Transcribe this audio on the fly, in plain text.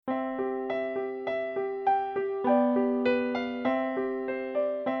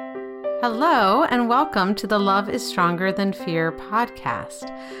Hello, and welcome to the Love is Stronger Than Fear podcast.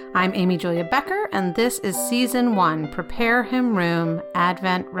 I'm Amy Julia Becker, and this is Season 1, Prepare Him Room,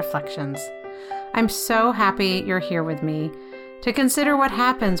 Advent Reflections. I'm so happy you're here with me to consider what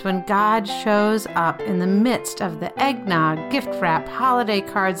happens when God shows up in the midst of the eggnog, gift wrap, holiday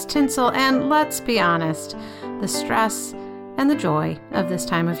cards, tinsel, and let's be honest, the stress and the joy of this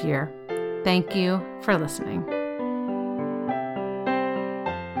time of year. Thank you for listening.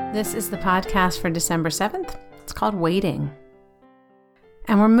 This is the podcast for December 7th. It's called Waiting.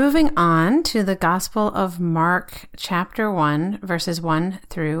 And we're moving on to the Gospel of Mark, chapter 1, verses 1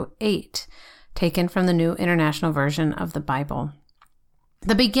 through 8, taken from the New International Version of the Bible.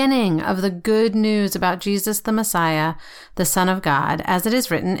 The beginning of the good news about Jesus the Messiah, the Son of God, as it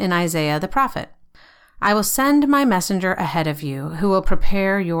is written in Isaiah the prophet. I will send my messenger ahead of you, who will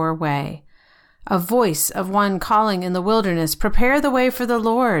prepare your way. A voice of one calling in the wilderness, prepare the way for the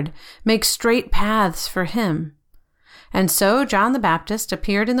Lord, make straight paths for him. And so John the Baptist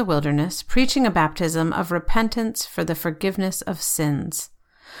appeared in the wilderness, preaching a baptism of repentance for the forgiveness of sins.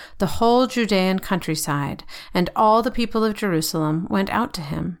 The whole Judean countryside and all the people of Jerusalem went out to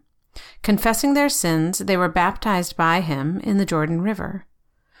him. Confessing their sins, they were baptized by him in the Jordan River.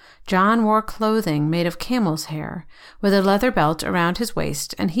 John wore clothing made of camel's hair, with a leather belt around his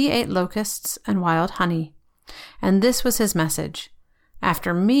waist, and he ate locusts and wild honey. And this was his message: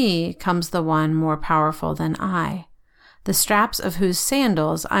 After me comes the one more powerful than I, the straps of whose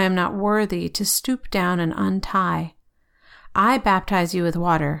sandals I am not worthy to stoop down and untie. I baptize you with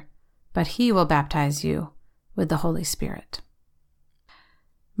water, but he will baptize you with the Holy Spirit.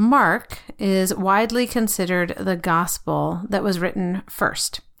 Mark is widely considered the gospel that was written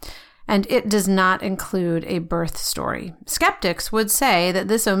first, and it does not include a birth story. Skeptics would say that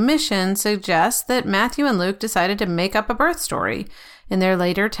this omission suggests that Matthew and Luke decided to make up a birth story in their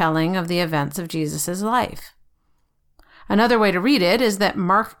later telling of the events of Jesus' life. Another way to read it is that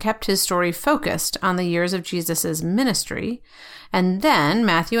Mark kept his story focused on the years of Jesus' ministry, and then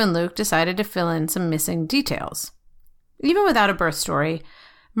Matthew and Luke decided to fill in some missing details. Even without a birth story,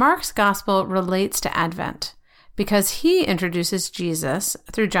 Mark's gospel relates to Advent because he introduces Jesus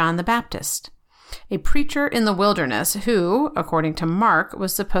through John the Baptist, a preacher in the wilderness who, according to Mark,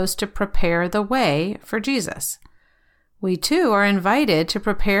 was supposed to prepare the way for Jesus. We too are invited to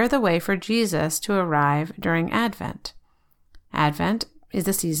prepare the way for Jesus to arrive during Advent. Advent is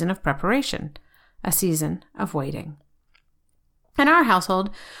a season of preparation, a season of waiting. In our household,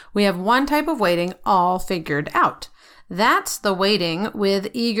 we have one type of waiting all figured out. That's the waiting with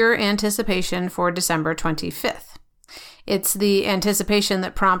eager anticipation for December 25th. It's the anticipation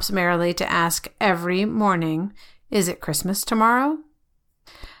that prompts Marilee to ask every morning, is it Christmas tomorrow?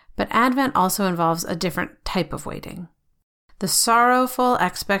 But Advent also involves a different type of waiting. The sorrowful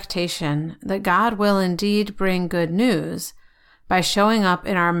expectation that God will indeed bring good news by showing up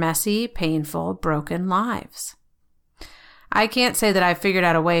in our messy, painful, broken lives. I can't say that I've figured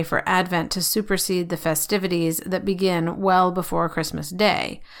out a way for Advent to supersede the festivities that begin well before Christmas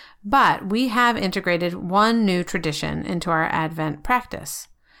Day, but we have integrated one new tradition into our Advent practice.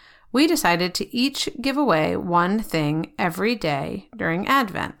 We decided to each give away one thing every day during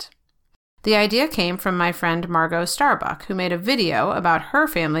Advent. The idea came from my friend Margot Starbuck, who made a video about her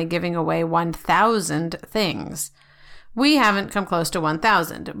family giving away 1,000 things. We haven't come close to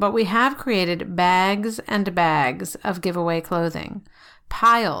 1,000, but we have created bags and bags of giveaway clothing,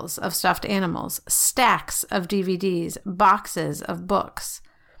 piles of stuffed animals, stacks of DVDs, boxes of books.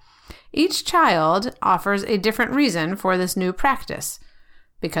 Each child offers a different reason for this new practice.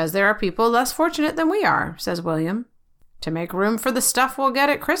 Because there are people less fortunate than we are, says William. To make room for the stuff we'll get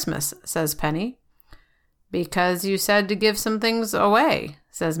at Christmas, says Penny. Because you said to give some things away,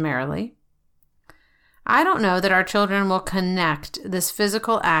 says Marilee. I don't know that our children will connect this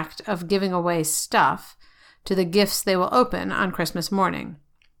physical act of giving away stuff to the gifts they will open on Christmas morning.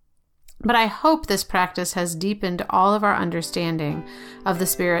 But I hope this practice has deepened all of our understanding of the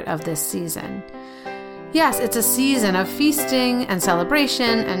spirit of this season. Yes, it's a season of feasting and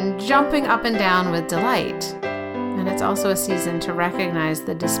celebration and jumping up and down with delight. And it's also a season to recognize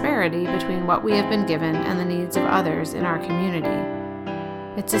the disparity between what we have been given and the needs of others in our community.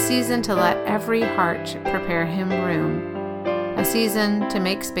 It's a season to let every heart prepare him room, a season to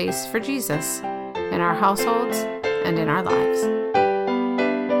make space for Jesus in our households and in our lives.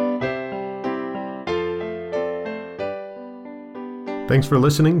 Thanks for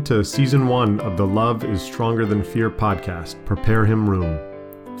listening to Season 1 of the Love is Stronger Than Fear podcast, Prepare Him Room.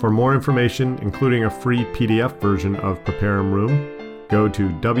 For more information, including a free PDF version of Prepare Him Room, go to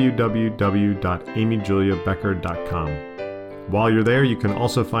www.amyjuliabecker.com. While you're there, you can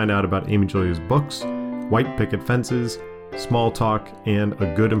also find out about Amy Julia's books, White Picket Fences, Small Talk, and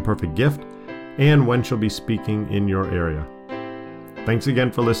A Good and Perfect Gift, and when she'll be speaking in your area. Thanks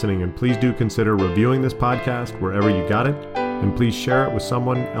again for listening, and please do consider reviewing this podcast wherever you got it, and please share it with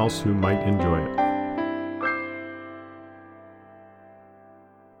someone else who might enjoy it.